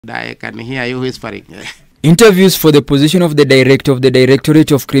I can hear you whispering. Interviews for the position of the director of the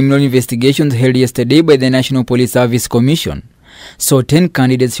Directorate of Criminal Investigations held yesterday by the National Police Service Commission saw 10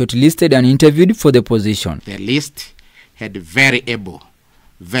 candidates shortlisted and interviewed for the position. The list had very able,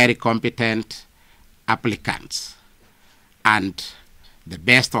 very competent applicants, and the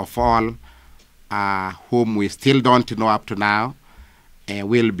best of all, whom we still don't know up to now,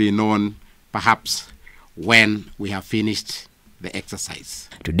 will be known perhaps when we have finished the exercise.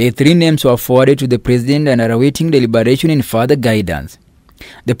 Today, 3 names were forwarded to the President and are awaiting deliberation and further guidance.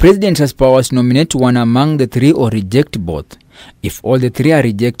 The President has powers to nominate one among the 3 or reject both. If all the 3 are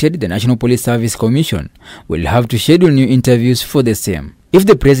rejected, the National Police Service Commission will have to schedule new interviews for the same. If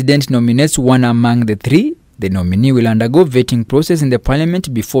the President nominates one among the 3, the nominee will undergo vetting process in the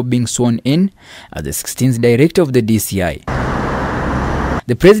Parliament before being sworn in as the 16th Director of the DCI.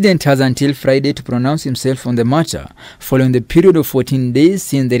 The President has until Friday to pronounce himself on the matter, following the period of 14 days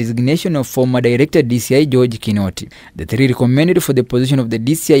since the resignation of former Director DCI George Kinoti. The 3 recommended for the position of the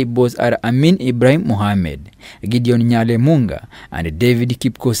DCI boss are Amin Ibrahim Mohammed, Gideon Nyale Munga, and David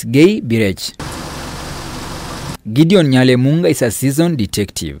Kipkosgei Birech. Gideon Nyale Munga is a seasoned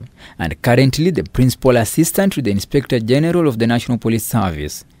detective and currently the principal assistant to the Inspector General of the National Police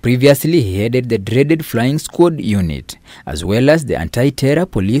Service. Previously, he headed the dreaded Flying Squad unit as well as the Anti-Terror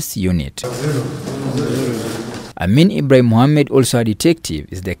Police unit. Amin Ibrahim Mohammed, also a detective,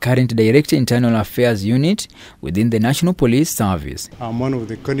 is the current Director Internal Affairs unit within the National Police Service. I'm one of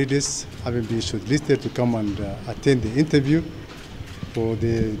the candidates having been shortlisted to come and attend the interview for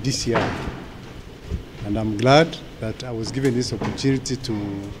the DCI. And I'm glad that I was given this opportunity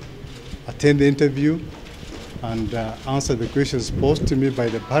to attend the interview and answer the questions posed to me by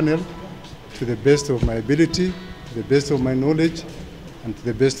the panel to the best of my ability, to the best of my knowledge, and to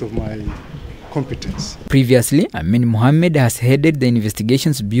the best of my competence. Previously, Amin Mohammed has headed the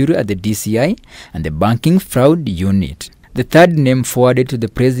Investigations Bureau at the DCI and the Banking Fraud Unit. The 3rd name forwarded to the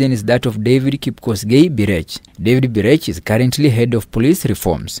President is that of David Kipkosgei Birech. David Birech is currently head of police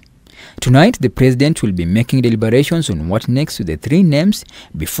reforms. Tonight, the President will be making deliberations on what next to the 3 names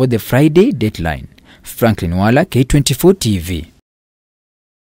before the Friday deadline. Franklin Wala, K24 TV.